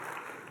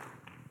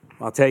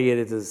I'll tell you,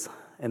 it is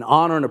an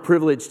honor and a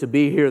privilege to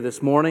be here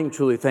this morning.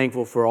 Truly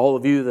thankful for all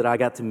of you that I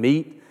got to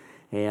meet.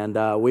 And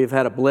we've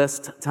had a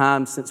blessed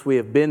time since we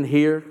have been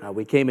here.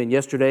 We came in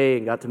yesterday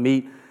and got to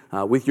meet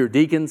with your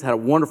deacons, had a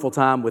wonderful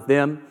time with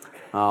them.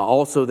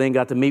 Also then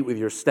got to meet with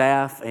your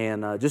staff.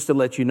 And just to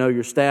let you know,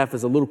 your staff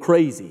is a little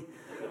crazy.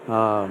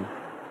 But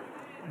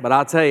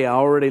I'll tell you, I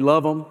already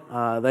love them.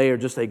 They are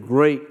just a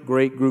great,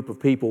 great group of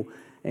people.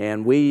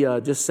 And we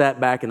just sat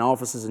back in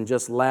offices and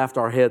just laughed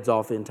our heads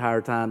off the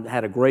entire time,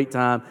 had a great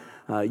time.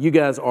 You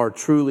guys are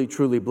truly,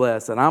 truly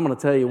blessed. And I'm going to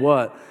tell you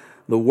what,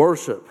 the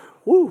worship,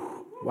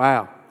 whoo,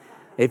 wow.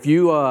 If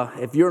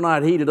you're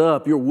not heated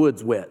up, your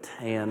wood's wet.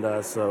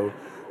 And so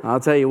I'll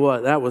tell you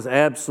what, that was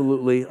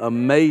absolutely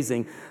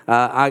amazing.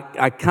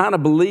 I kind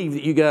of believe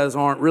that you guys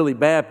aren't really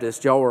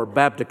Baptist. Y'all are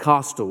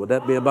Baptist-costal. Would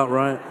that be about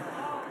right?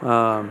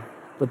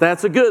 But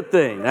that's a good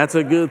thing. That's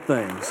a good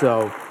thing.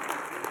 So...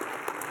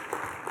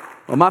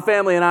 Well, my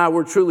family and I,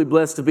 we're truly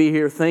blessed to be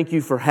here. Thank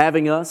you for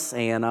having us,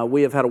 and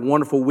we have had a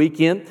wonderful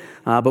weekend.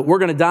 But we're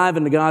going to dive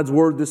into God's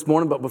Word this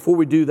morning. But before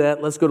we do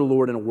that, let's go to the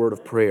Lord in a word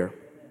of prayer.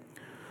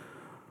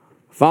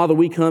 Father,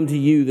 we come to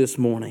you this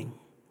morning,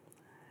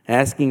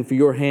 asking for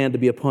your hand to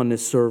be upon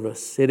this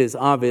service. It is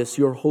obvious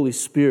your Holy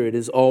Spirit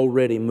is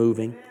already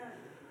moving.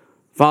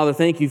 Father,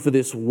 thank you for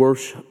this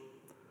worship.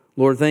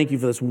 Lord, thank you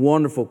for this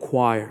wonderful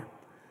choir.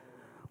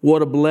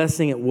 What a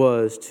blessing it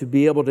was to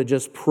be able to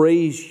just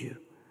praise you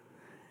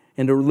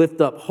and to lift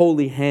up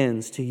holy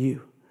hands to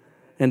you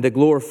and to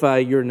glorify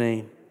your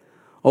name.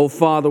 Oh,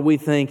 Father, we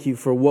thank you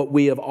for what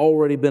we have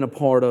already been a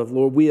part of.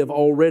 Lord, we have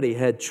already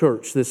had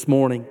church this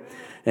morning,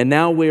 and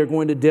now we are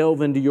going to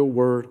delve into your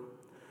word.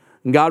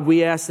 And God,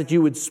 we ask that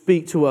you would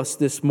speak to us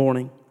this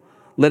morning.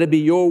 Let it be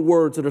your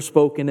words that are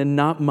spoken and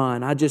not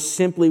mine. I just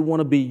simply want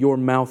to be your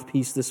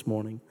mouthpiece this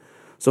morning.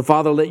 So,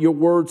 Father, let your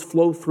words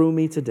flow through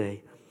me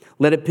today.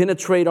 Let it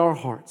penetrate our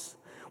hearts.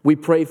 We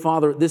pray,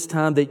 Father, at this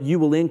time that you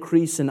will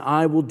increase and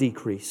I will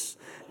decrease.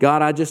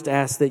 God, I just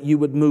ask that you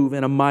would move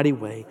in a mighty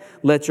way.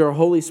 Let your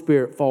Holy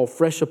Spirit fall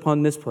fresh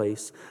upon this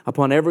place,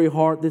 upon every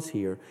heart that's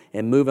here,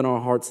 and move in our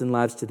hearts and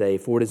lives today.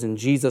 For it is in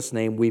Jesus'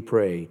 name we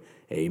pray.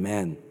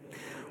 Amen.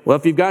 Well,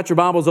 if you've got your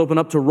Bibles, open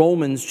up to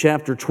Romans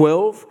chapter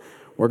 12.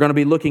 We're going to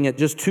be looking at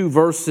just two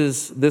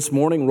verses this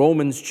morning.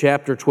 Romans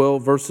chapter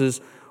 12, verses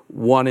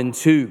 1 and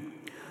 2.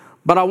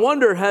 But I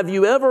wonder, have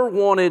you ever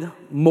wanted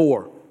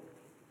more?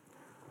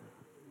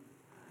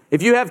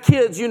 If you have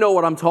kids, you know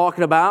what I'm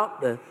talking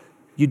about.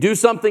 You do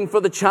something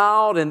for the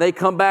child and they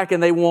come back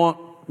and they want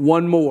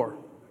one more,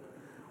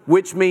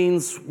 which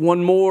means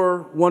one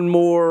more,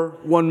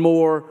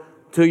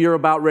 till you're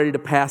about ready to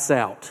pass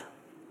out.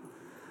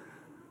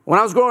 When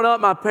I was growing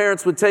up, my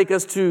parents would take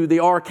us to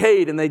the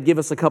arcade and they'd give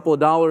us a couple of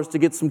dollars to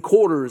get some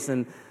quarters.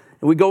 And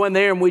we'd go in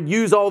there and we'd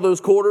use all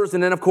those quarters.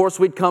 And then, of course,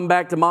 we'd come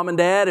back to mom and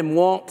dad and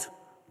want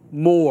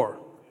more.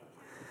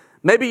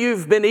 Maybe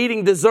you've been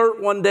eating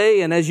dessert one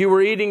day, and as you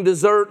were eating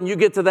dessert and you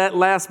get to that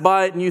last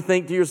bite and you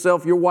think to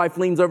yourself, your wife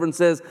leans over and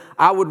says,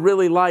 I would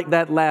really like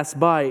that last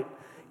bite.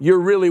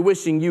 You're really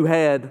wishing you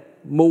had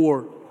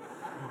more.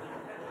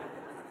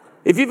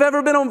 If you've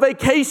ever been on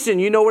vacation,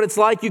 you know what it's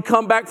like. You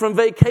come back from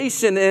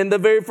vacation and the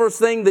very first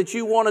thing that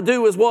you want to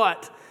do is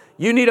what?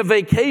 You need a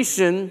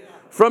vacation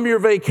from your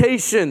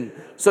vacation.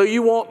 So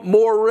you want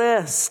more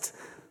rest.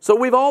 So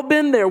we've all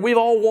been there. We've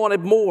all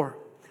wanted more.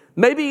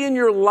 Maybe in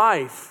your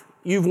life,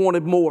 you've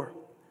wanted more.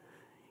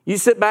 You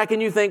sit back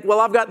and you think, well,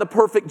 I've got the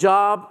perfect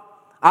job.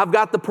 I've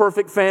got the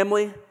perfect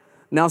family.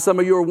 Now some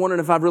of you are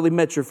wondering if I've really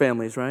met your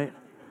families, right?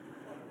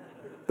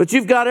 But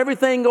you've got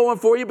everything going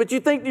for you, but you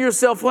think to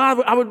yourself,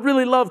 well, I would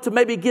really love to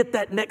maybe get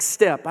that next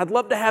step. I'd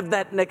love to have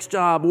that next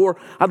job, or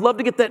I'd love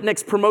to get that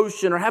next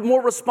promotion, or have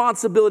more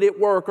responsibility at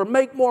work, or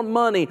make more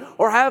money,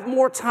 or have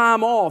more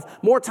time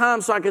off, more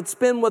time so I could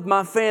spend with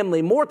my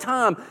family, more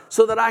time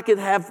so that I could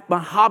have my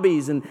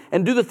hobbies and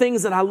do the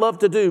things that I love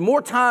to do,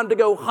 more time to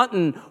go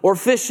hunting or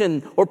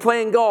fishing or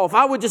playing golf.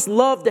 I would just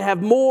love to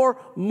have more.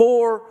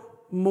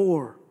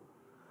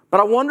 But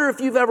I wonder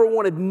if you've ever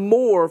wanted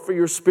more for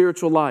your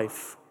spiritual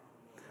life.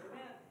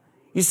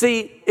 You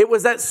see, it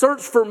was that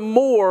search for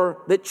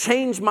more that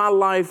changed my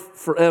life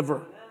forever.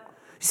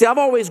 You see, I've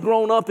always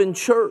grown up in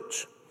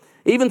church.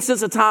 Even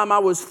since the time I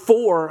was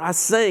 4, I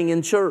sang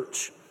in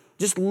church.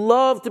 Just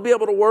loved to be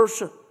able to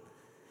worship.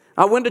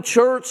 I went to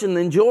church and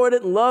enjoyed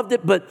it and loved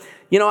it. But,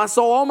 I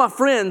saw all my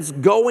friends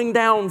going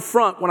down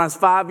front when I was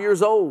 5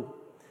 years old.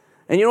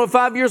 And at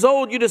 5 years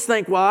old, you just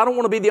think, well, I don't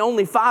want to be the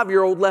only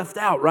 5-year-old left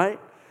out, right?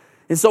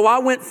 And so I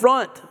went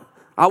front.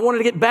 I wanted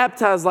to get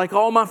baptized like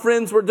all my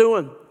friends were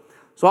doing.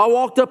 So I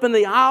walked up in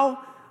the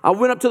aisle, I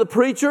went up to the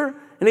preacher,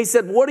 and he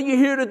said, what are you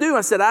here to do?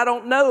 I said, I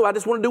don't know. I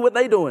just want to do what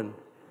they're doing.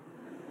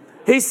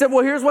 He said,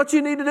 well, here's what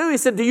you need to do. He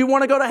said, do you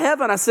want to go to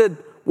heaven? I said,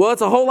 well,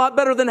 it's a whole lot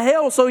better than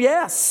hell, so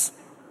yes.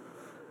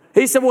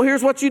 He said, well,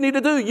 here's what you need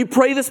to do. You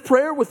pray this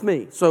prayer with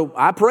me. So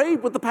I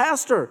prayed with the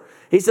pastor.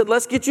 He said,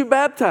 let's get you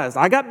baptized.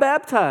 I got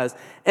baptized.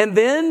 And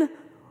then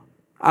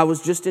I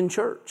was just in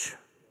church.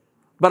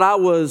 But I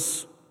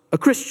was a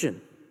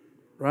Christian,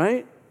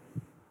 right?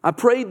 I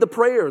prayed the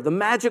prayer, the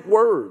magic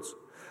words.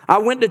 I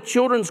went to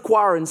children's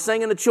choir and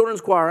sang in the children's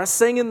choir. I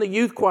sang in the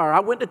youth choir. I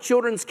went to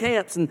children's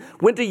camps and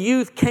went to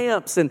youth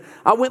camps, and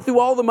I went through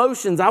all the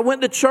motions. I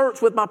went to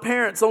church with my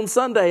parents on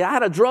Sunday. I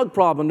had a drug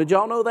problem. Did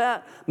y'all know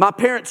that? My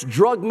parents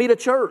drugged me to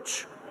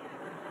church.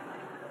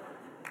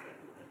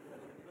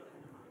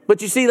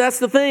 But you see, that's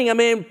the thing. I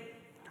mean,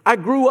 I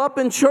grew up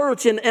in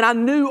church, and I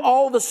knew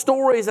all the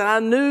stories, and I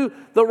knew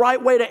the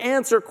right way to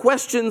answer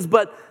questions,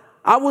 but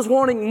I was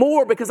wanting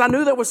more because I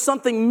knew there was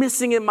something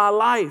missing in my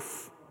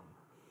life.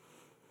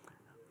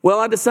 Well,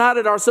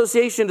 our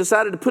association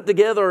decided to put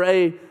together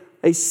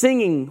a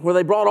singing where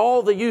they brought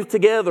all the youth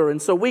together.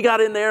 And so we got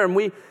in there,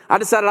 and I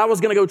decided I was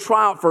going to go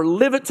try out for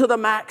Live It to the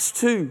Max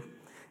 2.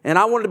 And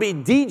I wanted to be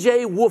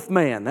DJ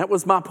Wolfman. That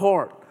was my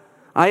part.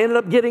 I ended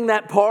up getting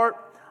that part.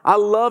 I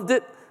loved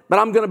it. But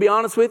I'm going to be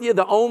honest with you,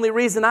 the only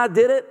reason I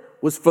did it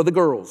was for the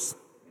girls.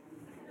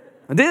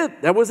 I did.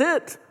 That was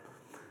it.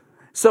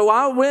 So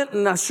I went,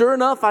 and sure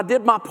enough, I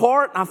did my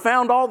part. I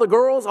found all the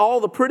girls,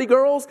 all the pretty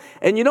girls.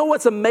 And you know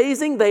what's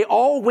amazing? They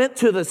all went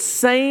to the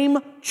same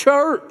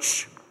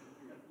church.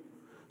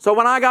 So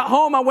when I got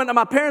home, I went to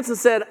my parents and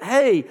said,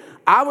 hey,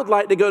 I would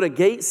like to go to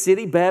Gate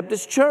City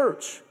Baptist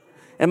Church.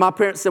 And my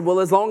parents said, well,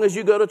 as long as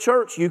you go to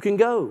church, you can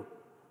go.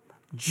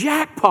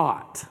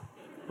 Jackpot,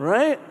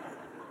 right?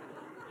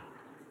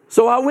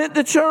 So I went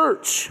to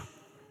church.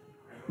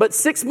 But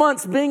 6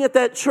 months being at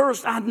that church,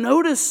 I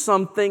noticed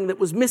something that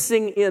was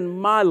missing in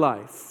my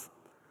life.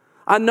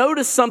 I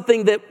noticed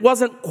something that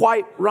wasn't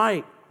quite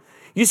right.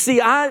 You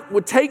see, I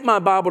would take my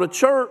Bible to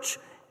church,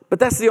 but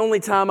that's the only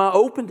time I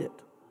opened it.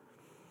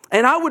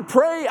 And I would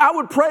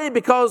pray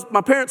because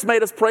my parents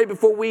made us pray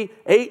before we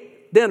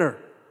ate dinner.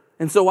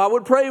 And so I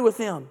would pray with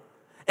them.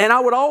 And I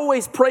would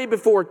always pray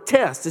before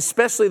tests,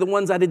 especially the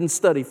ones I didn't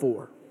study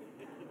for.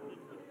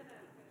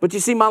 But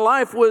you see, my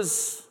life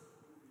was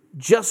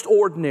just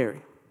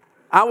ordinary.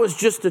 I was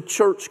just a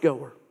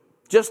churchgoer,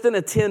 just an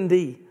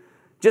attendee,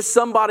 just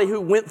somebody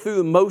who went through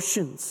the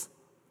motions.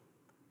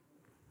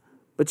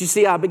 But you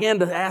see, I began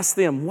to ask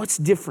them, what's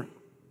different?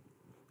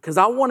 Because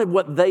I wanted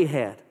what they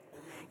had.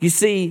 You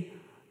see,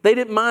 they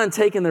didn't mind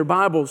taking their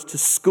Bibles to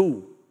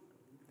school.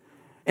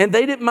 And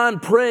they didn't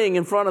mind praying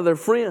in front of their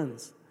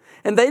friends.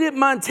 And they didn't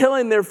mind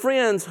telling their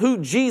friends who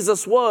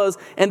Jesus was.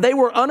 And they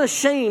were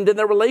unashamed in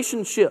their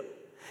relationship.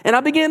 And I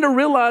began to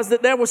realize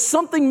that there was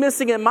something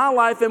missing in my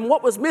life, and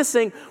what was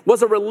missing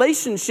was a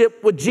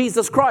relationship with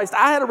Jesus Christ.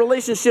 I had a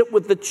relationship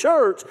with the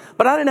church,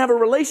 but I didn't have a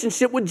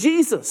relationship with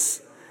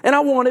Jesus. And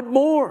I wanted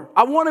more.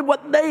 I wanted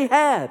what they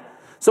had.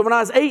 So when I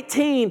was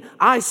 18,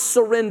 I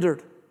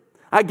surrendered.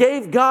 I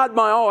gave God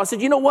my all. I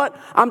said, you know what?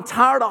 I'm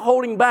tired of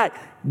holding back.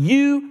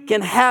 You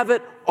can have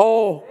it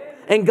all.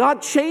 And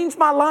God changed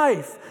my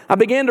life. I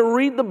began to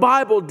read the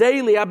Bible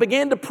daily. I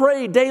began to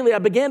pray daily. I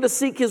began to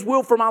seek His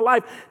will for my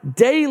life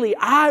daily.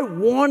 I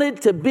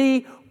wanted to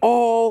be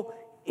all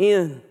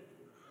in.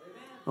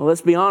 Well,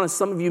 let's be honest.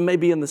 Some of you may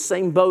be in the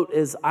same boat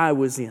as I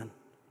was in.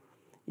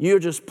 You're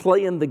just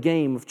playing the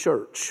game of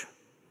church.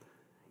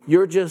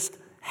 You're just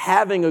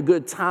having a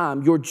good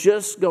time. You're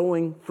just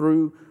going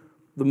through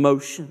the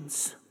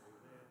motions.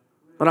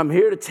 But I'm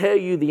here to tell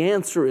you the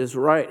answer is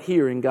right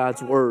here in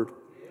God's Word.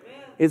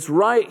 It's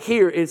right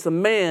here. It's a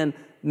man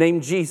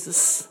named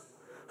Jesus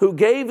who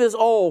gave His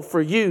all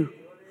for you.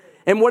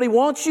 And what He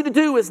wants you to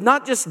do is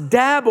not just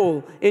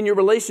dabble in your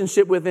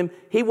relationship with Him.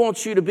 He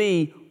wants you to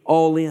be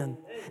all in.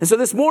 And so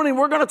this morning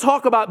we're going to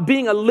talk about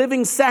being a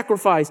living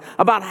sacrifice,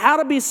 about how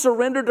to be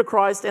surrendered to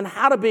Christ and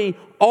how to be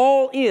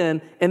all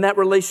in that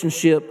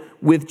relationship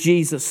with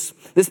Jesus.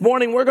 This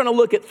morning we're going to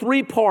look at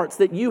 3 parts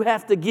that you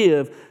have to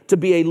give to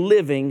be a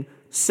living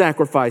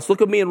sacrifice.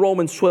 Look at me in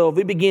Romans 12.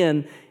 We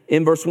begin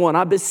in verse 1.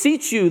 I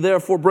beseech you,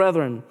 therefore,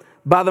 brethren,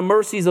 by the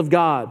mercies of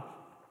God,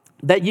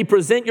 that ye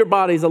present your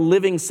bodies a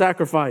living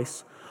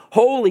sacrifice,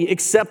 holy,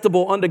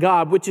 acceptable unto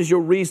God, which is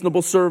your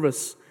reasonable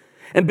service.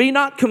 And be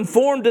not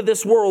conformed to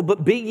this world,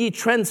 but be ye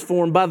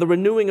transformed by the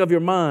renewing of your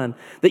mind,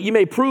 that ye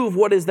may prove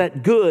what is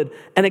that good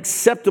and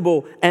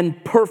acceptable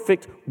and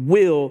perfect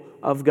will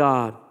of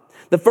God.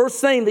 The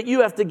first thing that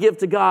you have to give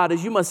to God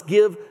is you must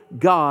give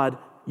God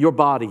your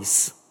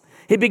bodies.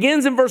 He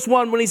begins in verse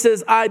 1 when he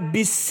says, I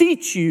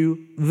beseech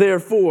you,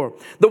 therefore.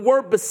 The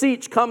word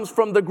beseech comes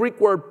from the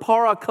Greek word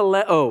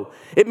parakaleo.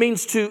 It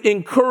means to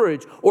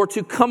encourage or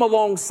to come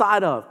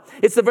alongside of.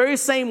 It's the very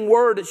same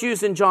word that's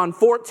used in John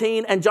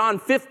 14 and John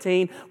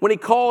 15 when he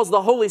calls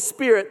the Holy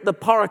Spirit the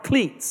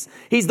Paracletes.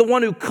 He's the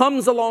one who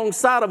comes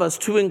alongside of us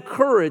to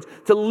encourage,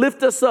 to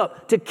lift us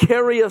up, to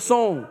carry us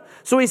on.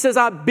 So he says,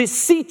 I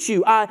beseech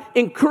you, I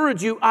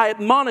encourage you, I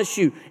admonish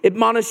you.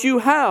 Admonish you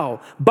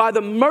how? By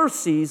the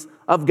mercies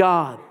of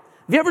God.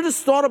 Have you ever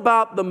just thought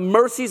about the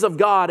mercies of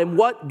God and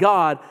what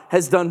God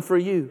has done for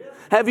you?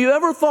 Have you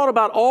ever thought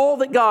about all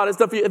that God has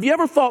done for you? Have you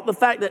ever thought the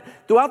fact that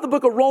throughout the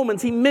book of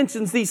Romans, he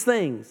mentions these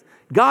things?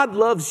 God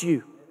loves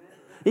you.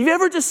 Have you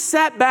ever just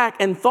sat back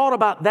and thought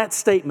about that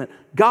statement?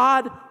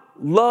 God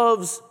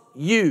loves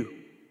you.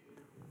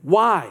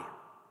 Why?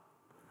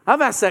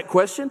 I've asked that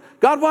question.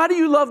 God, why do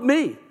you love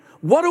me?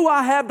 What do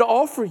I have to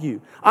offer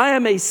you? I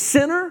am a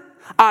sinner.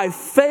 I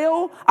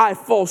fail. I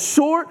fall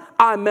short.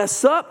 I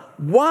mess up.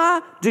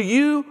 Why do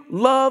you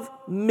love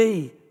me?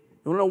 You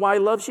want to know why He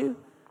loves you?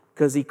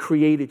 Because He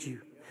created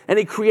you. And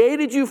He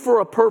created you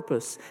for a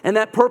purpose. And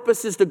that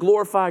purpose is to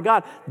glorify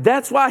God.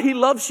 That's why He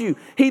loves you.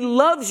 He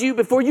loves you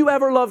before you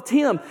ever loved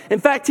Him. In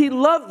fact, He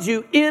loved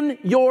you in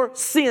your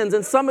sins.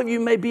 And some of you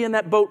may be in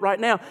that boat right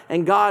now,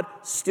 and God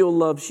still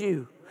loves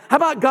you. How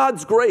about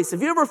God's grace?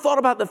 Have you ever thought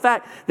about the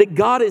fact that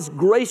God is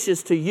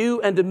gracious to you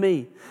and to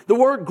me? The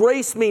word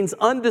grace means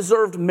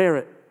undeserved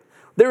merit.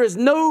 There is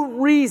no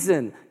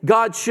reason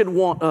God should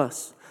want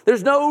us.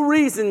 There's no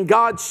reason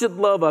God should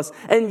love us,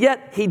 and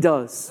yet He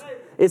does.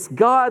 It's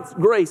God's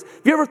grace.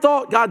 Have you ever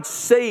thought God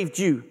saved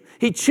you?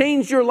 He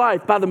changed your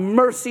life by the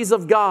mercies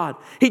of God.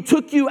 He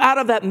took you out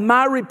of that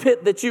miry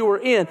pit that you were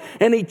in,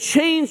 and He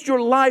changed your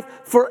life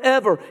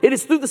forever. It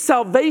is through the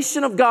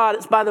salvation of God,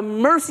 it's by the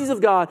mercies of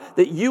God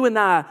that you and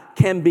I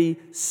can be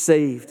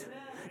saved.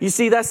 You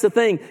see, that's the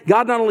thing.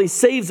 God not only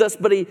saves us,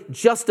 but He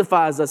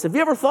justifies us. Have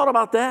you ever thought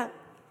about that?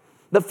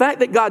 The fact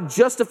that God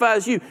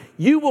justifies you,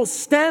 you will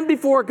stand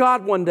before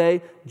God one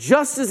day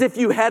just as if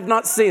you had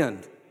not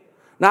sinned.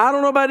 Now, I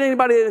don't know about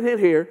anybody in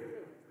here,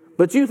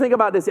 but you think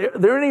about this. Are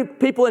there any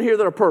people in here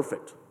that are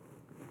perfect?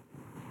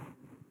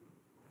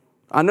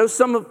 I know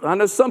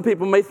some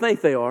people may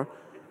think they are,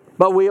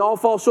 but we all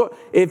fall short.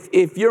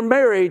 If you're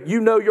married, you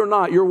know you're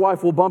not. Your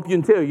wife will bump you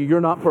and tell you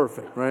you're not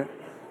perfect, right?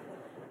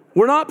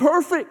 We're not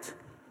perfect.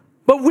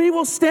 But we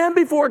will stand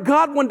before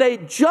God one day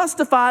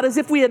justified as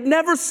if we had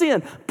never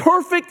sinned,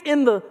 perfect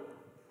in the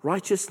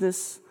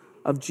righteousness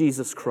of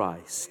Jesus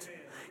Christ.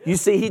 You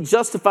see, He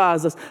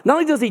justifies us. Not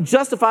only does He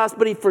justify us,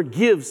 but He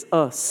forgives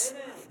us.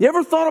 You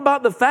ever thought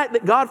about the fact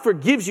that God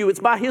forgives you?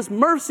 It's by His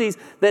mercies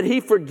that He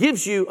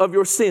forgives you of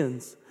your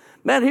sins.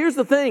 Man, here's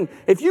the thing.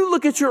 If you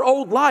look at your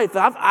old life,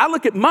 I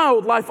look at my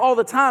old life all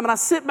the time, and I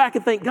sit back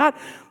and think, God,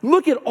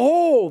 look at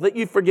all that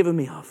You've forgiven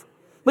me of.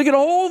 Look at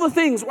all the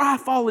things where I've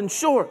fallen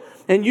short,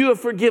 and You have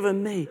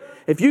forgiven me.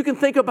 If you can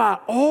think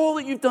about all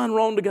that you've done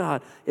wrong to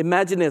God,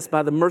 imagine this,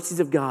 by the mercies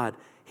of God,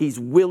 He's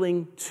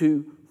willing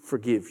to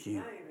forgive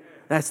you.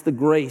 That's the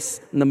grace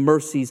and the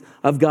mercies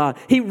of God.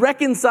 He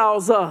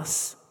reconciles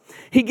us.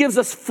 He gives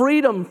us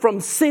freedom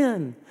from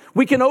sin.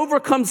 We can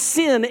overcome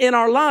sin in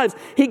our lives.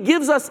 He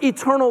gives us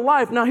eternal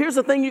life. Now, here's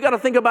the thing you got to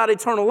think about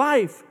eternal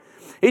life.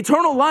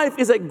 Eternal life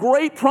is a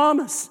great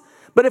promise.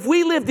 But if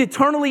we lived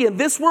eternally in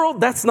this world,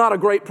 that's not a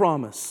great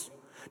promise.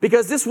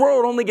 Because this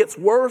world only gets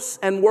worse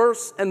and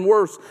worse and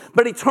worse.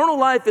 But eternal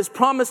life is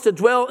promised to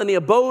dwell in the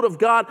abode of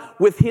God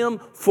with Him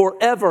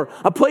forever.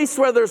 A place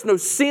where there's no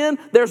sin,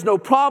 there's no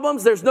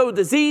problems, there's no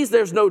disease,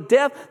 there's no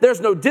death, there's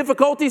no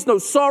difficulties, no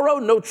sorrow,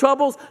 no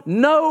troubles,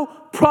 no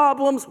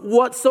problems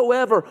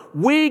whatsoever.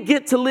 We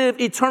get to live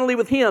eternally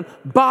with Him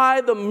by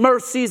the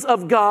mercies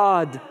of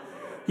God.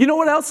 You know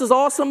what else is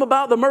awesome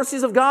about the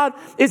mercies of God?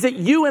 Is that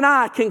you and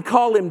I can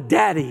call Him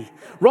Daddy.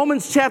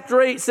 Romans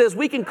chapter 8 says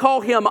we can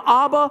call Him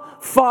Abba,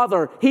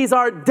 Father. He's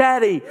our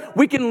Daddy.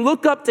 We can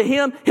look up to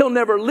Him. He'll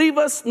never leave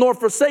us nor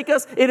forsake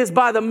us. It is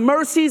by the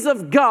mercies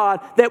of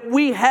God that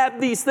we have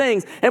these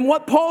things. And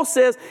what Paul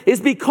says is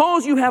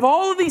because you have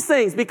all of these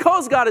things,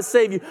 because God has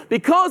saved you,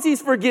 because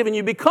He's forgiven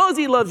you, because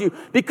He loves you,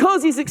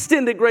 because He's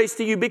extended grace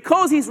to you,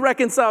 because He's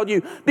reconciled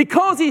you,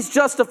 because He's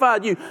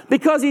justified you,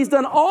 because He's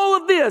done all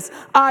of this,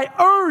 I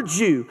urge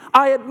you,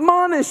 I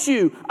admonish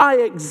you, I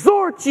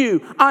exhort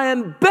you, I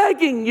am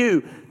begging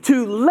you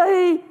to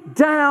lay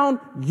down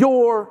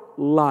your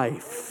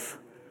life.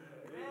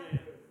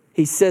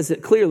 He says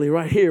it clearly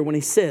right here when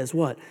he says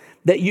what?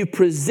 That you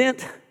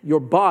present your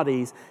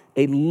bodies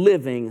a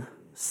living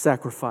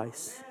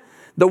sacrifice.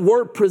 The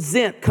word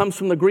present comes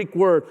from the Greek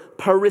word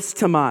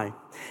paristomai.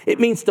 It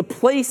means to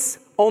place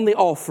on the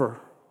offer,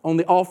 on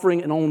the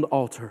offering and on the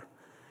altar.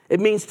 It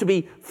means to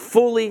be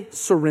fully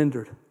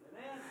surrendered.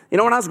 You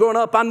know, when I was growing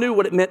up, I knew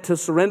what it meant to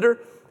surrender.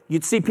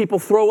 You'd see people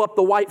throw up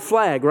the white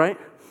flag, right?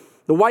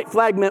 The white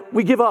flag meant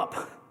we give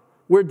up.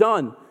 We're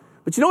done.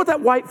 But you know what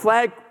that white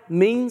flag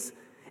means?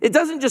 It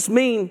doesn't just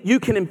mean you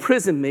can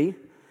imprison me.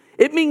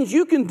 It means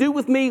you can do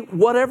with me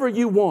whatever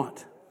you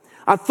want.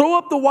 I throw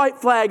up the white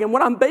flag, and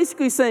what I'm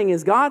basically saying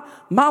is, God,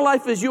 my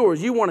life is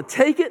yours. You want to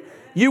take it.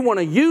 You want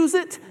to use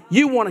it.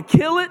 You want to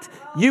kill it.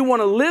 You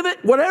want to live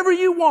it. Whatever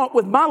you want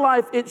with my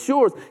life, it's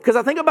yours. Because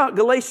I think about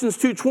Galatians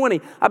 2:20.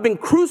 I've been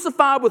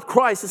crucified with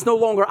Christ. It's no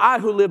longer I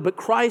who live, but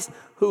Christ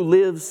who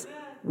lives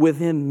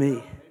within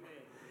me.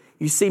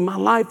 You see, my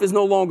life is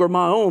no longer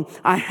my own.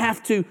 I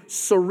have to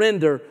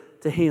surrender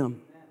to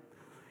Him.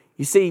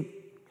 You see,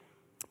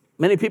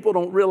 many people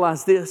don't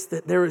realize this,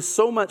 that there is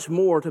so much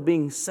more to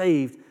being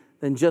saved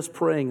than just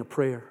praying a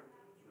prayer.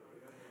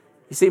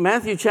 You see,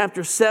 Matthew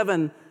chapter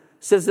 7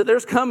 says that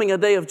there's coming a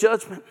day of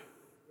judgment.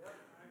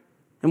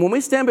 And when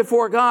we stand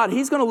before God,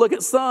 He's going to look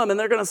at some and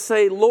they're going to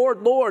say,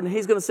 Lord, Lord. And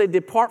He's going to say,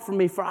 depart from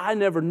me, for I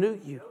never knew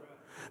you.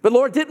 But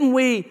Lord, didn't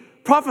we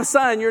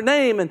prophesy in your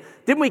name? And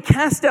didn't we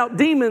cast out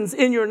demons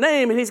in your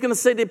name? And He's going to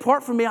say,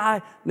 depart from me,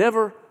 I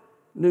never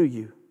knew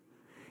you.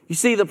 You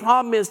see, the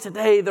problem is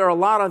today there are a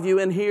lot of you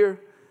in here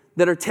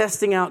that are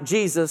testing out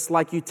Jesus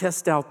like you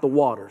test out the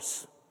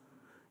waters.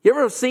 You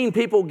ever seen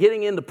people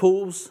getting into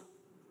pools?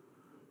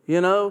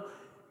 You know,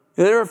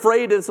 they're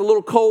afraid it's a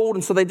little cold,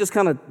 and so they just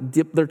kind of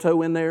dip their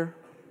toe in there.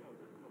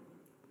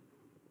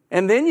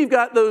 And then you've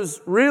got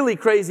those really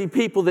crazy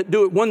people that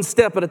do it one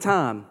step at a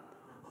time.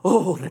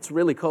 Oh, that's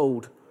really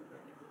cold.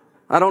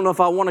 I don't know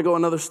if I want to go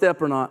another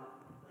step or not.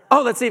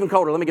 Oh, that's even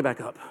colder. Let me get back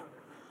up.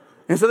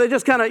 And so they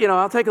just kind of,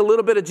 I'll take a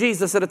little bit of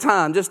Jesus at a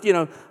time. Just,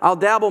 I'll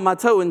dabble my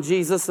toe in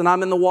Jesus, and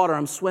I'm in the water.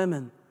 I'm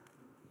swimming.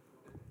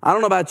 I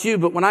don't know about you,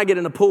 but when I get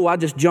in the pool, I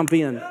just jump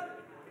in.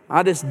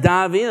 I just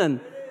dive in.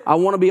 I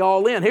want to be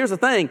all in. Here's the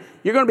thing.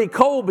 You're going to be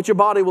cold, but your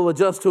body will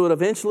adjust to it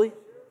eventually.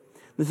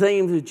 The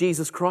same with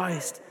Jesus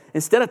Christ.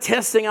 Instead of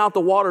testing out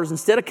the waters,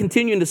 instead of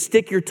continuing to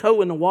stick your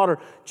toe in the water,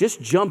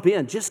 just jump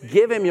in. Just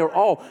give Him your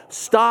all.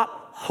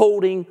 Stop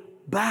holding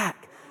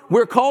back.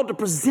 We're called to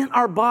present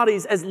our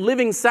bodies as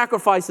living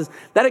sacrifices.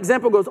 That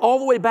example goes all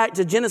the way back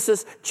to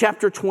Genesis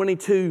chapter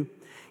 22.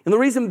 And the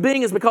reason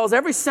being is because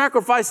every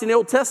sacrifice in the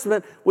Old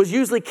Testament was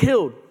usually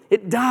killed.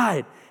 It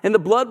died. And the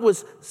blood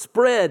was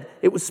spread.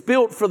 It was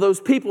spilled for those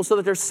people so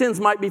that their sins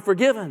might be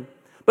forgiven.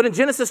 But in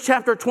Genesis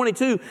chapter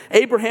 22,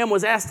 Abraham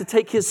was asked to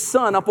take his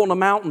son up on the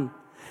mountain.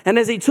 And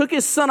as he took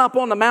his son up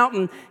on the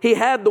mountain, he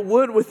had the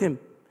wood with him.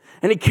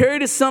 And he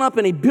carried his son up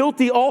and he built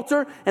the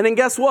altar. And then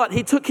guess what?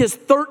 He took his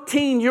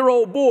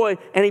 13-year-old boy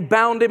and he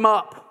bound him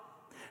up.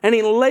 And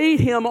he laid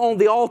him on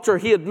the altar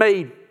he had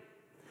made.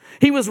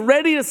 He was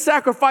ready to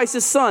sacrifice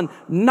his son,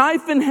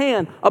 knife in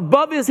hand,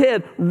 above his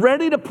head,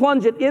 ready to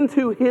plunge it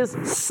into his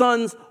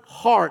son's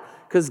heart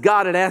because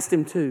God had asked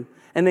him to.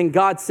 And then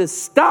God says,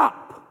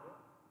 stop.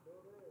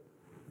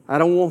 I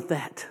don't want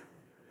that.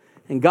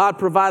 And God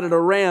provided a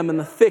ram in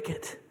the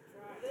thicket.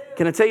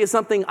 Can I tell you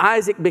something?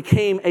 Isaac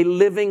became a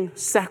living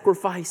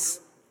sacrifice.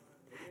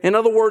 In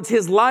other words,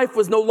 his life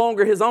was no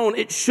longer his own.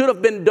 It should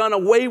have been done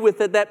away with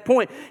at that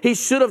point. He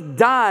should have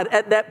died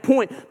at that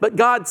point. But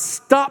God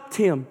stopped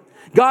him.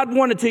 God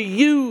wanted to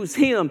use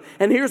him.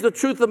 And here's the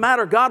truth of the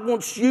matter. God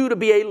wants you to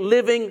be a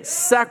living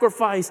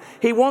sacrifice.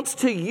 He wants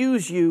to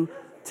use you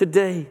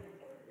today.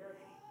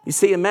 You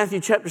see, in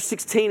Matthew chapter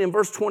 16 and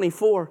verse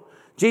 24,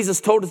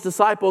 Jesus told his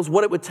disciples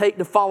what it would take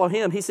to follow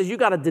him. He says, you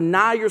got to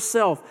deny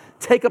yourself,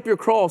 take up your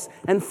cross,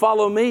 and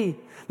follow me.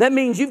 That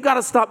means you've got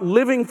to stop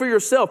living for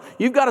yourself.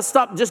 You've got to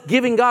stop just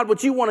giving God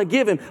what you want to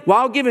give Him. Well,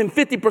 I'll give Him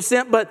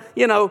 50%, but,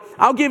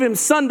 I'll give Him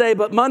Sunday,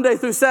 but Monday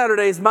through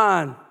Saturday is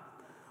mine.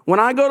 When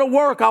I go to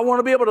work, I want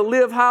to be able to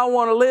live how I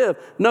want to live.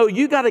 No,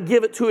 you got to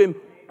give it to Him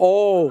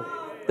all.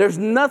 There's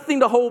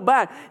nothing to hold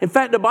back. In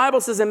fact, the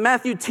Bible says in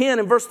Matthew 10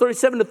 and verse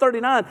 37 to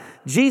 39,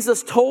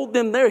 Jesus told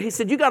them there, He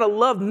said, you got to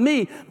love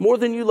me more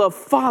than you love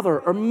father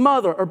or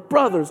mother or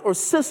brothers or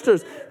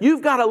sisters.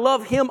 You've got to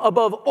love Him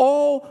above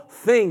all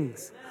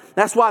things.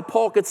 That's why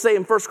Paul could say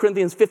in 1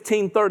 Corinthians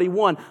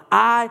 15:31,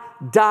 I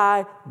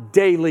die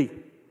daily.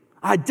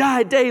 I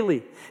die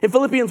daily. In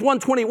Philippians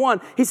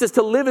 1:21, he says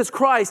to live is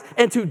Christ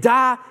and to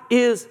die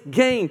is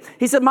gain.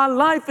 He said, my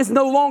life is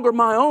no longer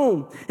my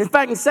own. In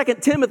fact, in 2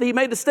 Timothy, he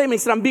made the statement,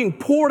 he said, I'm being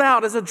poured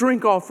out as a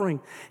drink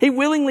offering. He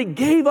willingly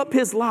gave up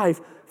his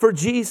life for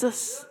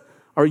Jesus.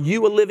 Are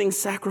you a living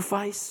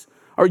sacrifice?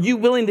 Are you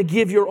willing to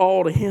give your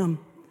all to Him?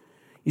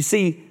 You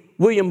see,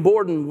 William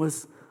Borden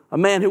was a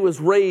man who was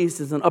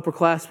raised as an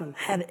upperclassman,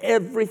 had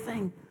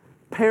everything.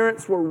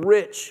 Parents were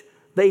rich.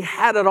 They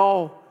had it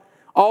all.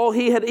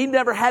 He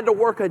never had to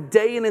work a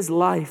day in his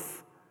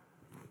life.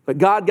 But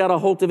God got a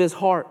hold of his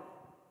heart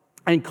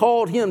and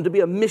called him to be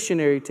a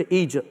missionary to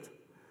Egypt.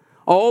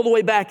 All the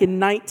way back in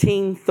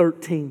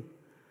 1913.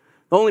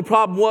 The only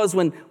problem was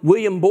when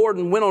William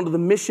Borden went onto the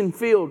mission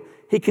field,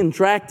 he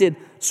contracted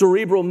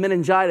cerebral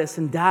meningitis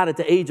and died at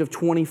the age of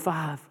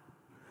 25.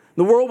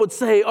 The world would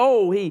say,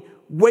 oh, he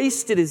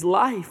wasted his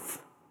life.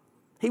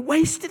 He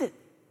wasted it.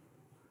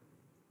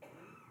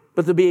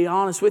 But to be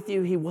honest with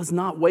you, he was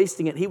not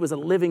wasting it. He was a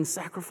living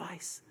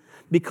sacrifice.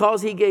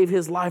 Because he gave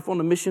his life on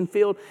the mission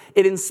field,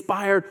 it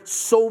inspired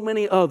so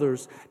many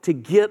others to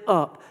get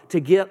up, to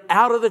get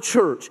out of the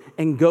church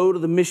and go to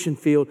the mission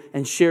field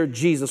and share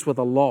Jesus with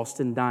a lost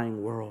and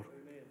dying world.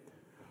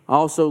 I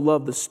also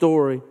love the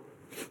story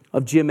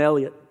of Jim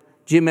Elliot.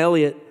 Jim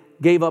Elliot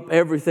gave up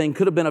everything,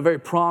 could have been a very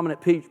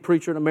prominent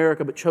preacher in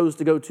America, but chose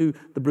to go to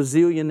the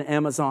Brazilian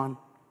Amazon.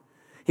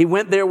 He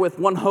went there with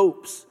one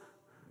hopes,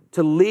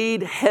 to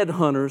lead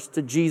headhunters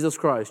to Jesus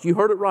Christ. You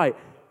heard it right,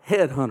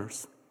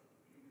 headhunters,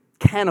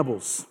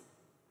 cannibals.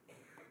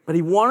 But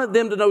he wanted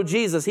them to know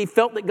Jesus. He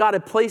felt that God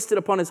had placed it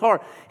upon his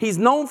heart. He's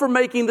known for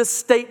making this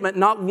statement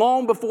not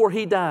long before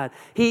he died.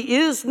 He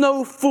is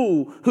no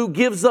fool who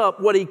gives up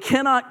what he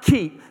cannot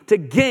keep to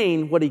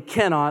gain what he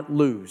cannot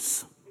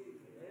lose.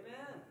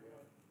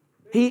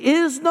 He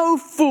is no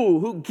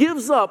fool who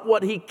gives up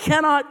what he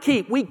cannot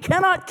keep. We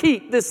cannot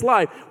keep this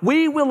life.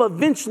 We will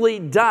eventually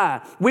die.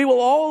 We will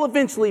all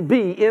eventually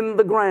be in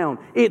the ground.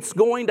 It's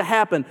going to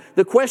happen.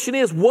 The question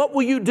is, what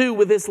will you do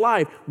with this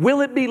life?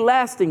 Will it be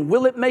lasting?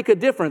 Will it make a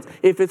difference?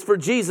 If it's for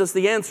Jesus,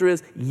 the answer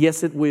is,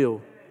 yes, it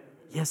will.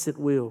 Yes, it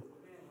will.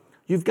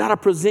 You've got to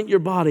present your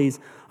bodies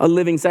a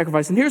living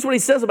sacrifice. And here's what he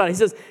says about it. He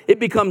says, it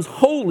becomes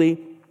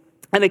holy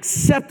and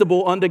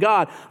acceptable unto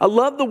God. I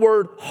love the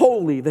word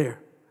holy there.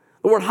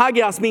 The word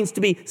hagios means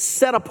to be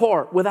set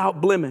apart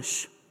without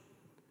blemish.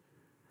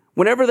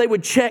 Whenever they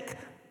would check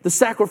the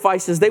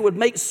sacrifices, they would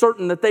make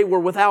certain that they were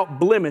without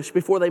blemish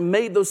before they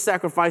made those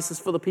sacrifices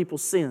for the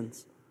people's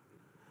sins.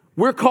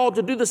 We're called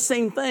to do the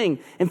same thing.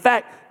 In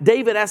fact,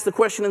 David asked the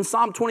question in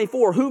Psalm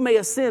 24, who may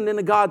ascend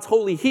into God's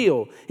holy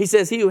hill? He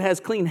says, he who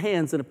has clean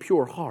hands and a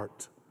pure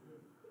heart.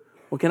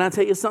 Well, can I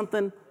tell you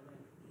something?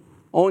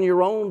 On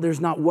your own, there's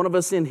not one of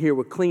us in here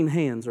with clean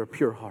hands or a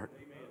pure heart.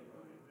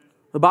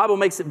 The Bible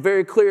makes it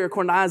very clear,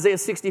 according to Isaiah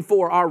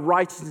 64, our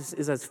righteousness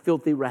is as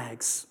filthy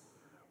rags.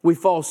 We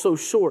fall so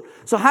short.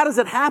 So how does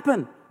it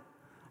happen?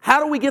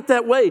 How do we get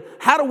that way?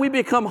 How do we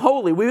become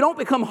holy? We don't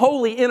become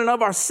holy in and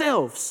of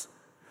ourselves.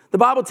 The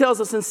Bible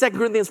tells us in 2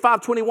 Corinthians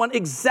 5:21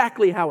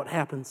 exactly how it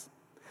happens.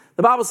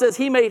 The Bible says,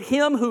 he made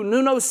him who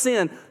knew no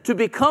sin to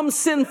become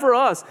sin for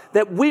us,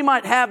 that we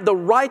might have the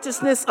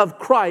righteousness of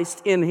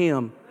Christ in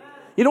him.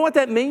 You know what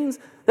that means?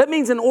 That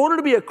means in order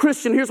to be a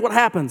Christian, here's what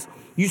happens.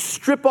 You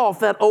strip off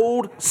that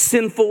old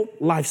sinful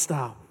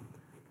lifestyle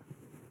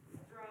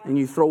and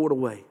you throw it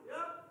away.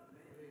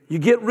 You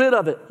get rid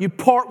of it. You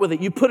part with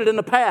it. You put it in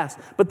the past.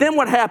 But then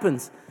what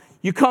happens?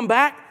 You come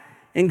back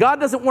and God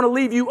doesn't want to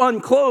leave you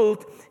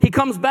unclothed. He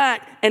comes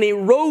back and he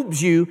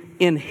robes you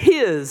in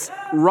his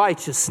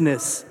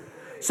righteousness.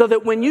 So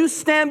that when you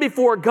stand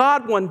before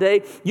God one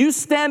day, you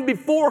stand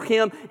before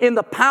him in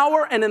the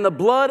power and in the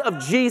blood of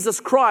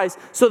Jesus Christ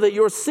so that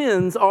your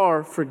sins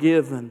are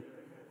forgiven.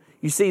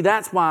 You see,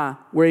 that's why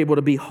we're able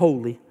to be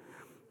holy.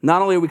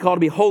 Not only are we called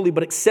to be holy,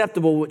 but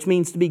acceptable, which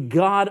means to be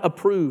God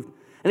approved.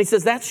 And he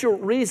says, that's your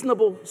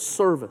reasonable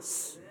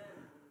service.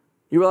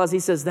 You realize he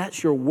says,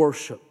 that's your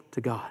worship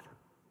to God.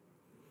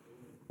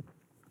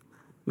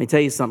 Let me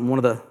tell you something. One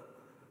of the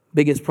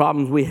biggest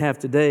problems we have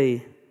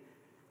today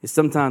is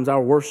sometimes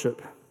our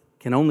worship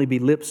can only be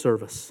lip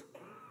service.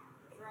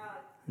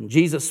 And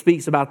Jesus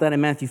speaks about that in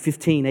Matthew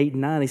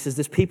 15:8-9. He says,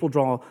 this people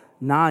draw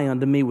nigh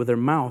unto me with their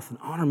mouth and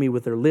honor me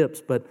with their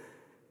lips, but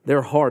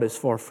their heart is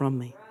far from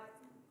me.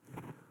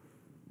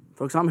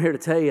 Folks, I'm here to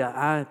tell you,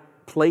 I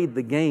played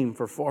the game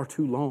for far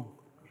too long.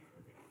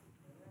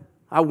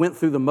 I went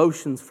through the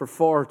motions for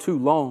far too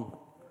long.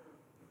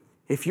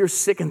 If you're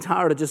sick and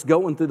tired of just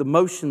going through the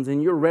motions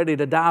and you're ready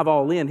to dive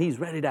all in, he's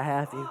ready to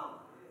have you.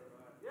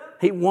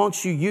 He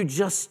wants you. You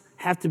just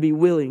have to be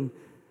willing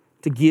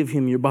to give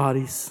him your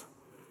bodies.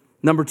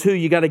 Number 2,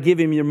 you got to give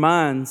him your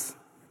minds.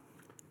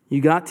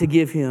 You got to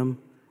give him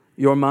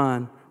your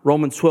mind.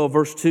 Romans 12,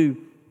 verse 2.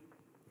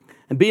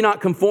 And be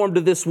not conformed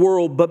to this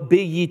world, but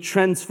be ye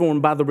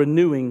transformed by the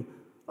renewing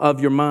of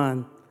your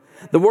mind.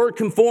 The word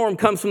conform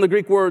comes from the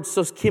Greek word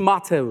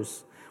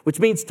soskimatos, which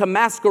means to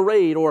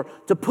masquerade or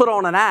to put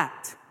on an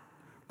act.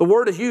 The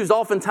word is used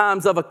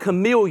oftentimes of a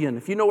chameleon.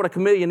 If you know what a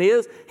chameleon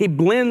is, he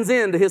blends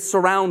into his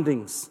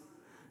surroundings.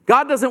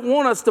 God doesn't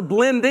want us to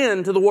blend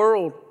into the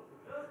world.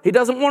 He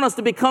doesn't want us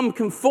to become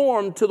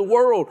conformed to the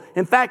world.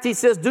 In fact, he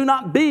says, do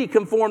not be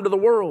conformed to the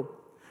world.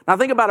 Now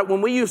think about it.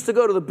 When we used to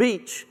go to the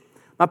beach,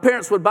 my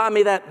parents would buy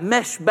me that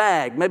mesh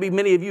bag. Maybe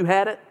many of you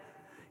had it.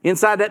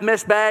 Inside that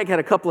mesh bag had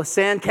a couple of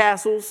sand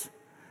castles,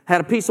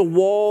 had a piece of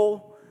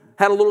wall,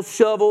 had a little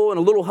shovel and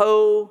a little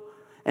hoe,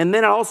 and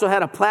then it also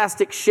had a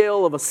plastic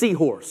shell of a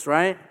seahorse,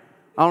 right?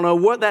 I don't know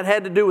what that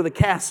had to do with a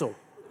castle.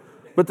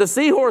 But the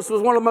seahorse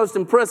was one of the most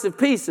impressive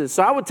pieces.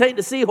 So I would take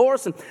the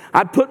seahorse and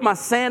I'd put my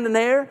sand in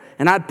there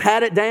and I'd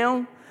pat it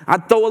down.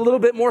 I'd throw a little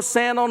bit more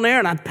sand on there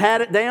and I'd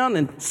pat it down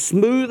and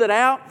smooth it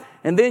out.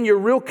 And then you're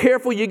real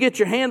careful. You get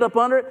your hand up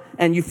under it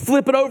and you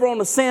flip it over on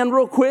the sand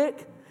real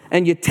quick.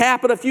 And you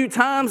tap it a few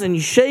times and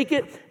you shake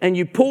it and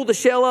you pull the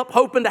shell up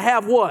hoping to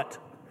have what?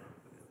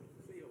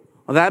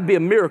 Well, that'd be a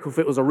miracle if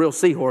it was a real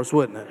seahorse,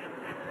 wouldn't it?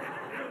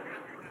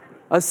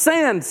 A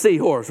sand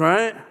seahorse,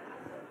 right?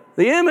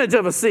 The image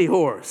of a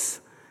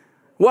seahorse.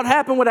 What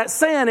happened with that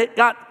sand? It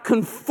got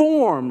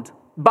conformed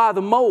by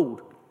the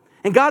mold.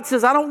 And God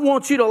says, I don't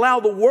want you to allow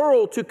the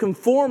world to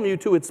conform you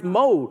to its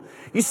mold.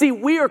 You see,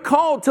 we are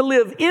called to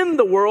live in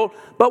the world,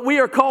 but we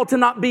are called to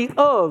not be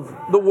of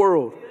the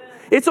world.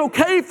 It's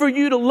okay for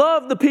you to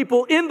love the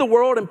people in the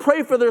world and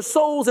pray for their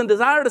souls and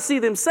desire to see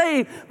them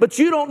saved, but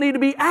you don't need to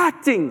be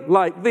acting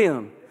like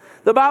them.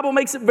 The Bible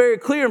makes it very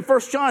clear in 1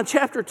 John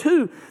chapter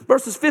 2,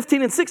 verses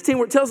 15 and 16,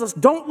 where it tells us,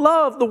 don't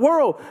love the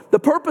world. The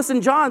purpose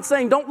in John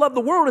saying don't love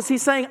the world is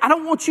he's saying, I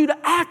don't want you to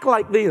act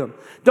like them.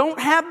 Don't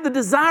have the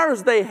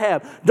desires they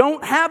have.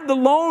 Don't have the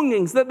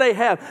longings that they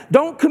have.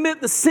 Don't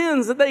commit the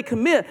sins that they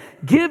commit.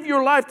 Give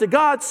your life to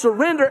God,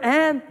 surrender,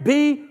 and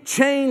be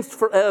changed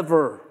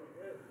forever.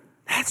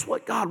 That's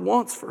what God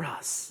wants for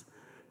us.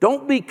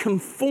 Don't be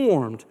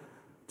conformed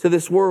to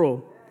this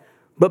world,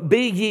 but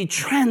be ye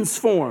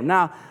transformed.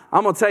 Now,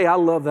 I'm going to tell you, I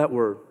love that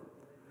word.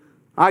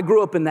 I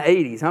grew up in the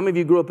 80s. How many of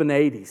you grew up in the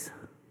 80s?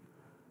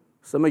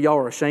 Some of y'all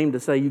are ashamed to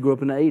say you grew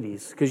up in the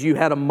 80s because you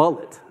had a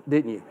mullet,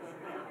 didn't you?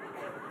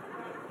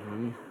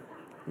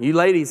 You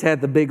ladies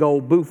had the big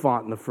old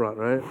bouffant in the front,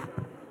 right?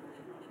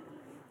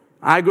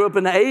 I grew up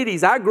in the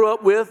 80s. I grew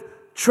up with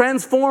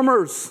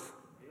Transformers,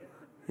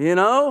 you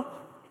know?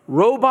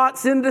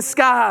 Robots in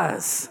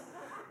disguise.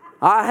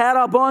 I had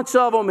a bunch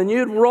of them, and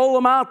you'd roll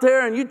them out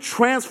there and you'd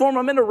transform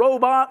them into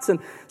robots. And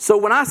so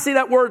when I see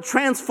that word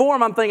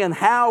transform, I'm thinking,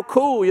 how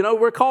cool. You know,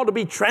 we're called to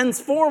be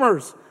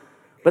transformers.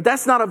 But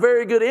that's not a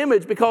very good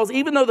image, because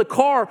even though the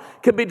car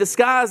can be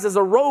disguised as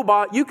a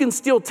robot, you can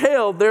still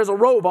tell there's a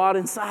robot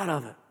inside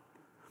of it.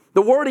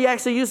 The word he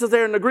actually uses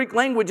there in the Greek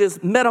language is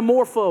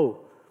metamorpho.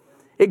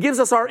 It gives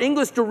us our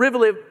English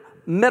derivative,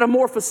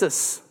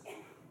 metamorphosis.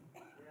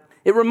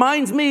 It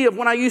reminds me of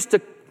when I used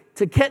to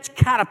catch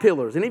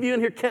caterpillars. Any of you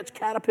in here catch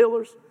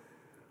caterpillars?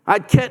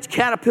 I'd catch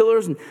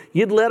caterpillars and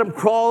you'd let them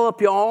crawl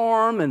up your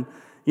arm, and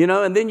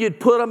and then you'd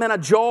put them in a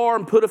jar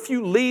and put a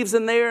few leaves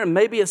in there and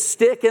maybe a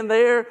stick in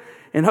there,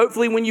 and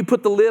hopefully when you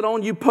put the lid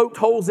on, you poked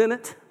holes in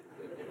it.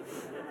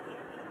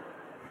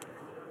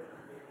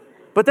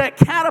 But that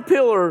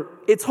caterpillar,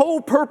 its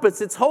whole purpose,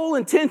 its whole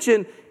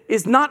intention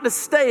is not to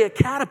stay a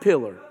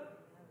caterpillar.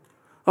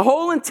 The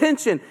whole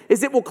intention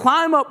is it will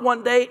climb up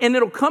one day and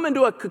it'll come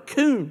into a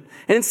cocoon.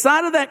 And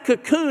inside of that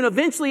cocoon,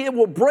 eventually it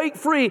will break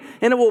free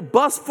and it will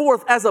bust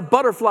forth as a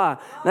butterfly.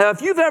 Now,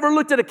 if you've ever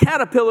looked at a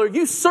caterpillar,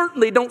 you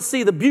certainly don't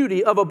see the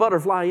beauty of a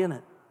butterfly in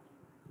it.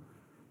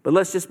 But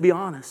let's just be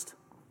honest.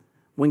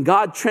 When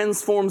God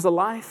transforms a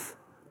life,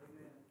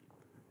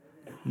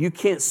 you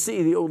can't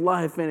see the old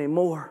life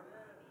anymore,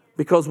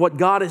 because what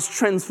God has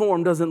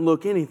transformed doesn't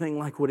look anything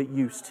like what it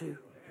used to.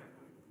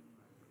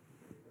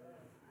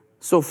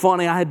 So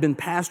funny, I had been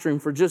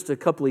pastoring for just a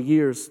couple of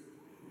years,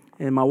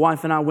 and my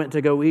wife and I went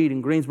to go eat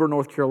in Greensboro,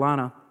 North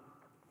Carolina,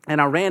 and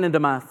I ran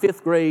into my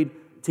 5th grade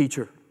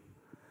teacher.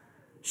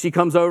 She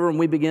comes over and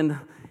we begin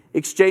to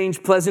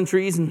exchange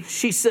pleasantries, and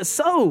she says,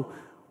 "So,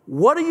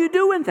 what are you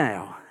doing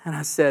now?" And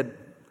I said,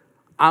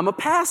 "I'm a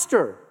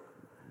pastor."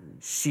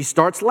 She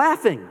starts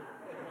laughing.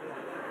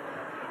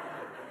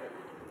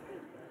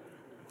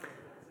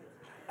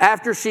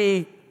 After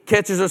she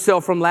catches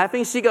herself from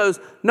laughing, she goes,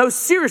 "No,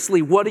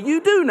 seriously, what do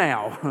you do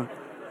now?"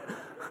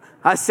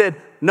 I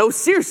said, "No,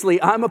 seriously,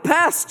 I'm a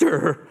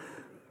pastor."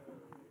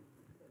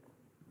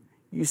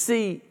 You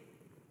see,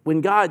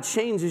 when God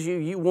changes you,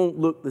 you won't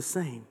look the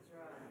same.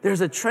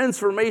 There's a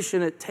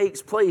transformation that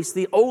takes place.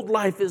 The old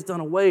life is done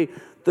away.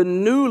 The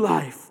new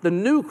life, the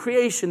new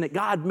creation that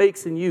God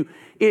makes in you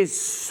is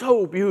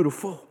so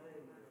beautiful.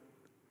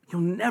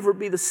 You'll never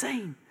be the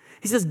same.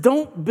 He says,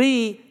 don't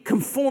be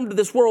conformed to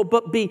this world,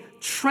 but be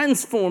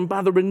transformed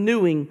by the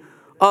renewing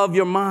of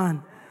your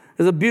mind.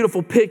 There's a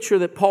beautiful picture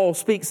that Paul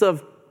speaks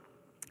of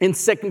in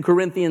 2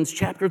 Corinthians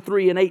chapter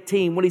 3 and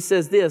 18 when he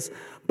says this,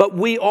 "But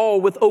we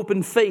all with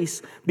open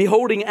face,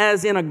 beholding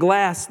as in a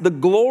glass the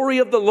glory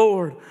of the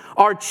Lord,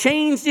 are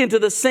changed into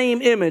the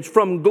same image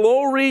from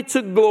glory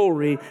to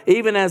glory,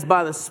 even as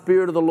by the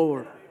Spirit of the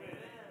Lord."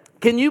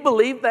 Can you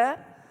believe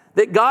that?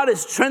 That God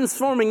is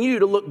transforming you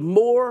to look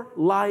more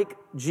like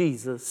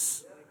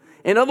Jesus.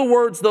 In other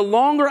words, the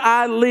longer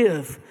I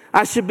live,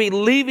 I should be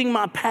leaving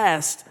my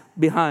past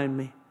behind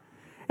me.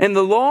 And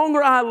the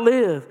longer I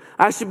live,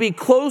 I should be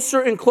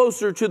closer and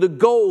closer to the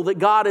goal that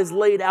God has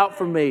laid out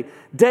for me.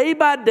 Day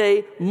by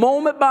day,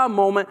 moment by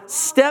moment,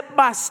 step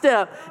by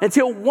step,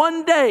 until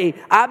one day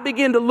I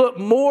begin to look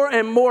more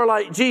and more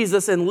like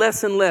Jesus and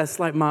less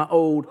like my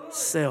old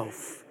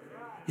self.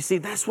 You see,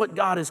 that's what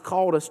God has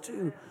called us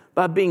to,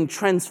 by being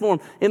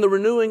transformed. In the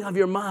renewing of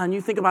your mind,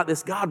 you think about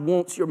this, God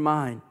wants your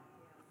mind.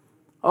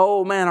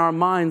 Oh man, our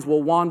minds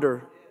will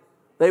wander.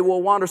 They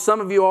will wander.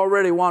 Some of you are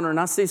already wandering.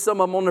 I see some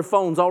of them on their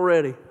phones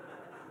already.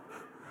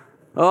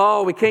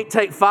 Oh, we can't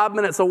take 5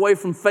 minutes away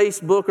from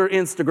Facebook or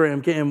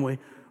Instagram, can we?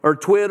 Or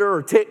Twitter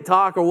or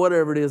TikTok or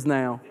whatever it is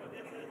now,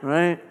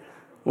 right?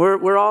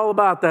 We're all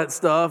about that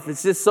stuff.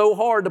 It's just so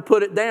hard to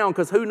put it down,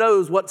 because who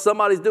knows what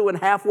somebody's doing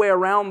halfway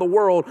around the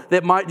world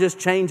that might just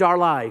change our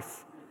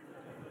life.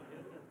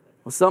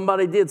 Well,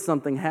 somebody did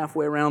something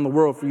halfway around the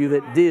world for you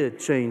that did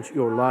change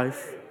your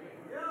life.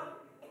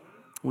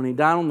 When He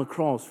died on the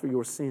cross for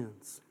your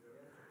sins.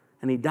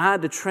 And He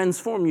died to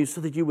transform you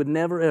so that you would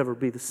never, ever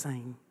be the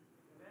same.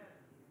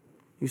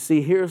 You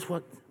see, here's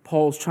what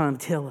Paul's trying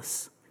to tell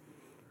us.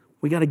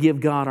 We got to give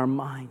God our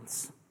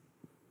minds.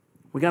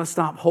 We got to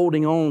stop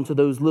holding on to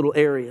those little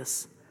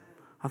areas.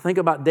 I think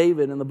about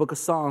David in the book of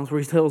Psalms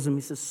where he tells him,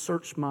 he says,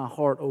 "Search my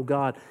heart, O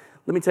God."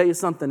 Let me tell you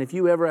something. If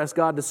you ever ask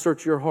God to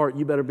search your heart,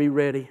 you better be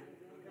ready.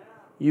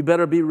 You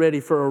better be ready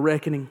for a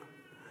reckoning.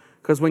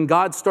 Because when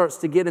God starts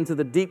to get into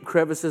the deep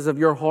crevices of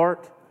your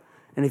heart,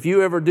 and if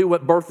you ever do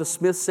what Bertha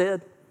Smith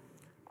said,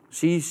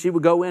 she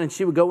would go in and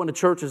she would go into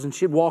churches and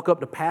she'd walk up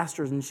to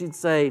pastors and she'd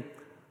say,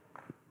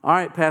 "All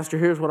right, Pastor,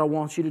 here's what I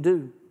want you to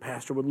do."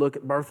 Pastor would look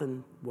at Bertha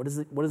and, What is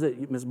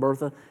it, Miss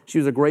Bertha? She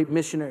was a great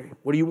missionary.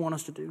 "What do you want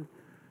us to do?"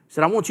 He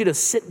said, "I want you to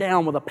sit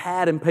down with a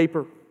pad and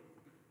paper,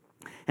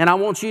 and I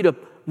want you to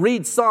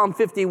read Psalm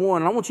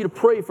 51, and I want you to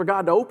pray for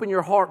God to open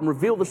your heart and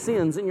reveal the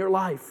sins in your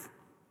life."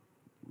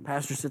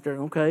 Pastor sit there,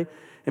 "Okay."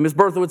 And Miss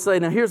Bertha would say,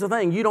 "Now here's the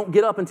thing, you don't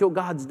get up until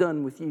God's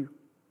done with you."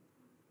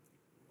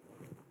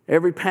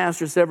 Every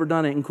pastor that's ever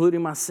done it,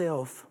 including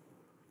myself,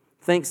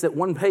 thinks that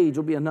one page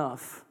will be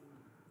enough.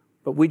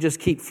 But we just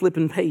keep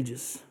flipping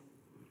pages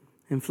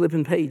and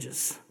flipping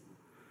pages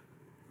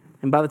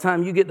And by the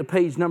time you get to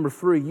page number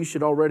 3, you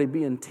should already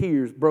be in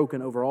tears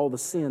broken over all the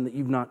sin that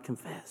you've not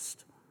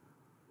confessed.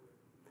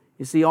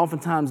 You see,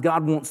 oftentimes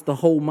God wants the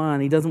whole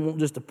mind. He doesn't want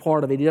just a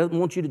part of it. He doesn't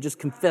want you to just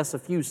confess a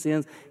few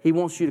sins. He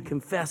wants you to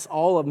confess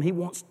all of them. He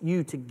wants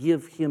you to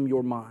give Him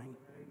your mind.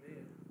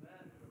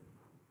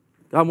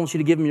 God wants you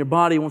to give Him your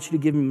body. He wants you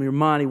to give Him your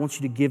mind. He wants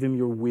you to give Him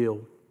your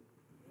will.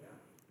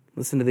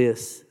 Listen to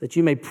this, that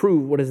you may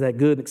prove what is that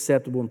good,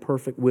 acceptable, and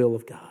perfect will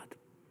of God.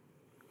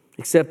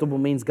 Acceptable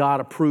means God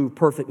approved.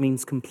 Perfect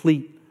means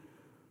complete.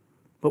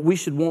 But we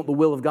should want the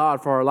will of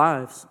God for our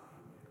lives.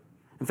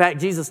 In fact,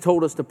 Jesus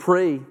told us to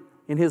pray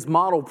in His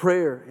model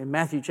prayer in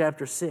Matthew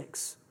chapter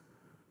 6.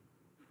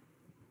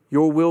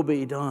 Your will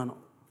be done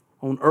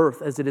on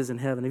earth as it is in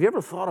heaven. Have you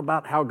ever thought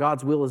about how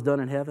God's will is done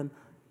in heaven?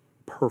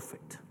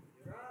 Perfect.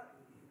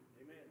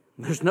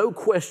 There's no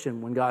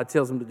question when God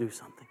tells Him to do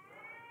something.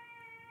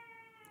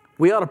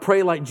 We ought to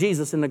pray like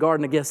Jesus in the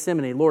Garden of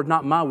Gethsemane. Lord,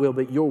 not my will,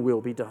 but your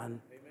will be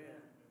done.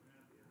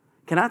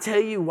 Can I tell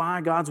you why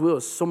God's will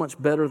is so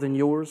much better than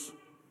yours?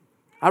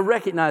 I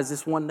recognized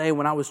this one day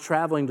when I was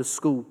traveling to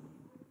school.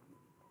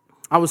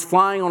 I was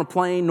flying on a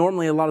plane.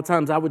 Normally, a lot of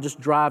times, I would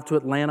just drive to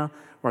Atlanta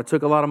where I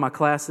took a lot of my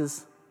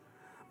classes.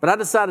 But I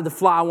decided to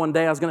fly one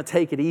day. I was going to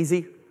take it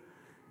easy.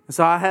 And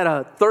so I had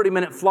a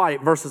 30-minute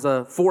flight versus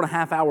a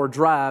 4.5-hour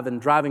drive,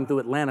 and driving through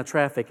Atlanta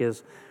traffic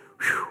is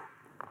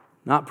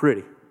not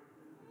pretty.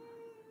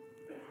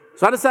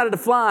 So I decided to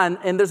fly,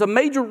 and there's a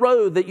major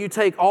road that you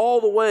take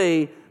all the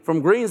way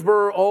from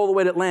Greensboro all the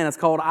way to Atlanta. It's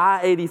called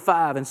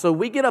I-85. And so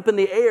we get up in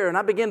the air, and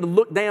I begin to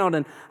look down,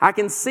 and I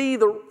can see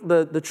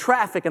the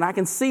traffic, and I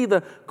can see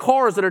the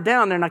cars that are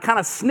down there, and I kind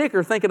of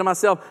snicker thinking to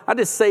myself, I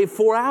just saved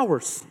 4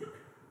 hours,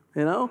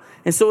 you know?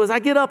 And so as I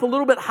get up a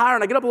little bit higher,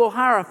 and I get up a little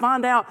higher, I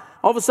find out,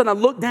 all of a sudden I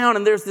look down,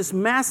 and there's this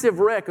massive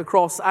wreck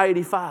across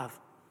I-85.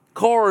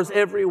 Cars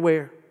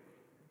everywhere.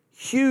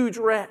 Huge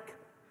wreck.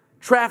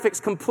 Traffic's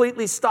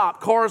completely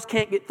stopped. Cars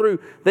can't get through.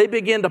 They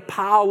begin to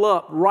pile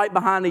up right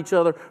behind each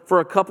other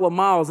for a couple of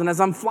miles. And as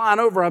I'm flying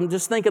over, I'm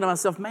just thinking to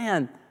myself,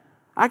 man,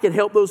 I could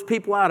help those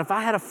people out. If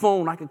I had a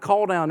phone, I could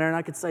call down there and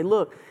I could say,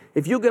 look,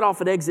 if you'll get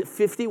off at exit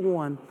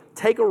 51,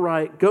 take a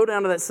right, go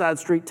down to that side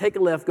street, take a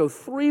left, go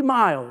 3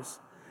 miles,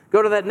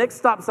 go to that next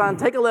stop sign,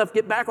 take a left,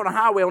 get back on a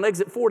highway on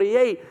exit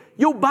 48,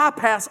 you'll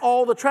bypass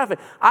all the traffic.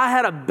 I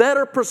had a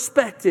better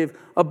perspective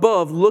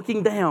above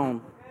looking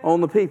down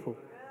on the people.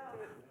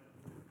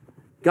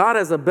 God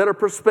has a better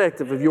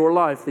perspective of your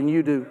life than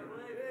you do.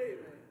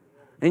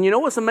 And you know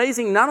what's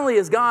amazing? Not only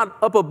is God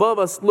up above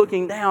us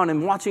looking down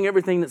and watching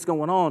everything that's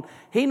going on,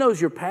 He knows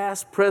your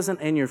past, present,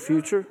 and your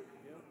future.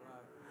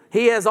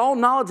 He has all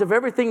knowledge of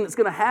everything that's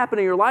going to happen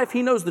in your life.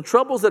 He knows the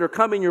troubles that are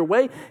coming your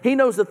way. He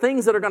knows the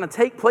things that are going to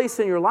take place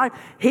in your life.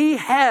 He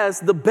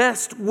has the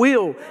best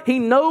will. He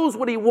knows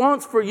what He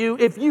wants for you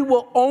if you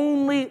will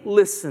only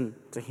listen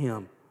to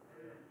Him.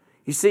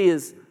 You see,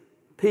 as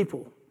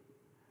people,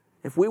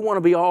 if we want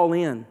to be all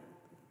in,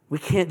 we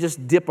can't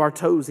just dip our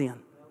toes in.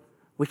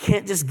 We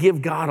can't just give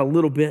God a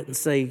little bit and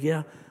say,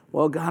 yeah,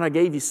 well, God, I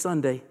gave you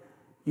Sunday.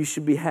 You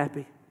should be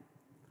happy.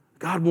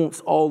 God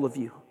wants all of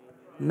you,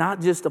 not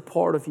just a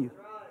part of you.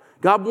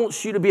 God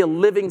wants you to be a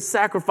living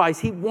sacrifice.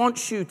 He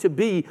wants you to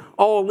be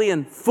all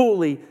in,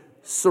 fully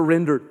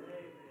surrendered.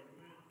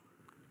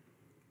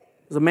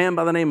 There's a man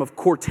by the name of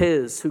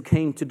Cortez who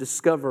came to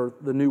discover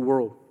the New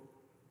World.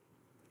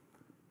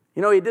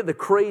 You know, he did the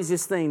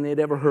craziest thing they'd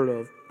ever heard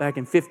of back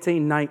in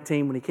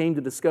 1519 when he came to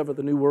discover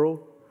the New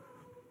World.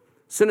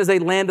 As soon as they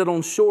landed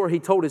on shore, he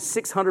told his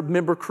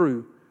 600-member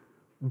crew,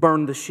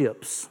 burn the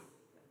ships.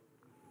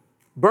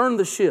 Burn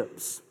the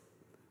ships.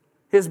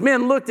 His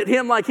men looked at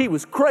him like he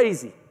was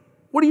crazy.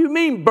 What do you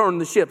mean burn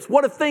the ships?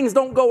 What if things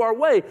don't go our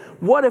way?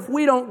 What if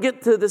we don't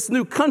get to this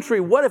new country?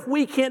 What if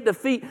we can't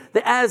defeat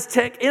the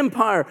Aztec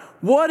Empire?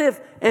 What if,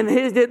 and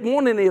he didn't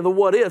want any of the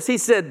what ifs. He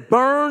said,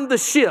 burn the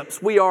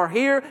ships. We are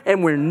here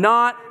and we're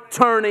not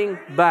turning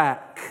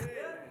back.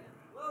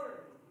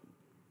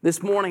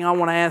 This morning I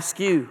want to ask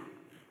you,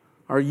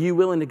 are you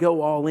willing to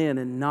go all in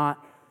and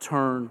not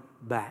turn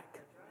back?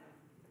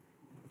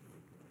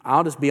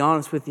 I'll just be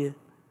honest with you.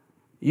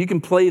 You can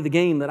play the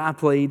game that I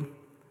played,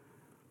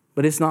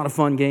 but it's not a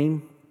fun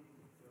game.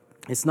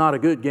 It's not a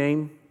good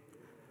game.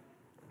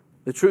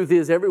 The truth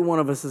is, every one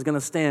of us is going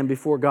to stand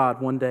before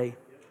God one day.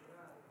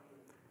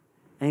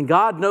 And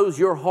God knows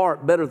your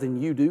heart better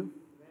than you do.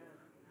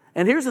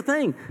 And here's the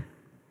thing.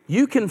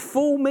 You can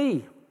fool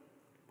me.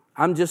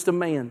 I'm just a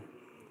man.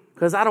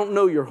 Because I don't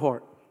know your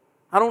heart.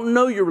 I don't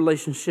know your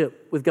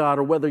relationship with God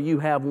or whether you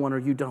have one or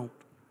you don't.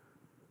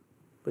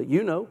 But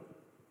you know.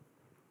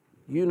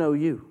 You know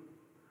you.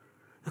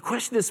 The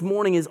question this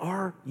morning is,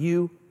 are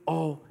you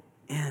all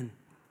in?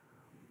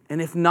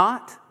 And if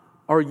not,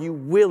 are you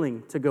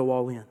willing to go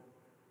all in?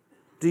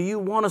 Do you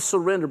want to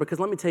surrender? Because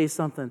let me tell you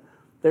something.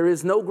 There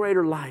is no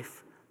greater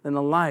life than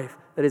the life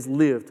that is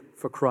lived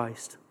for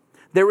Christ.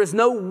 There is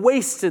no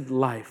wasted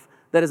life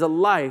that is a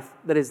life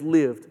that is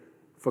lived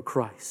for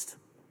Christ.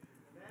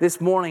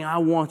 This morning, I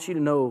want you to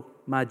know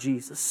my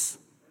Jesus.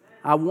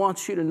 I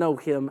want you to know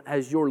Him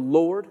as your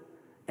Lord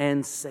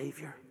and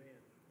Savior.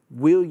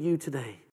 Will you today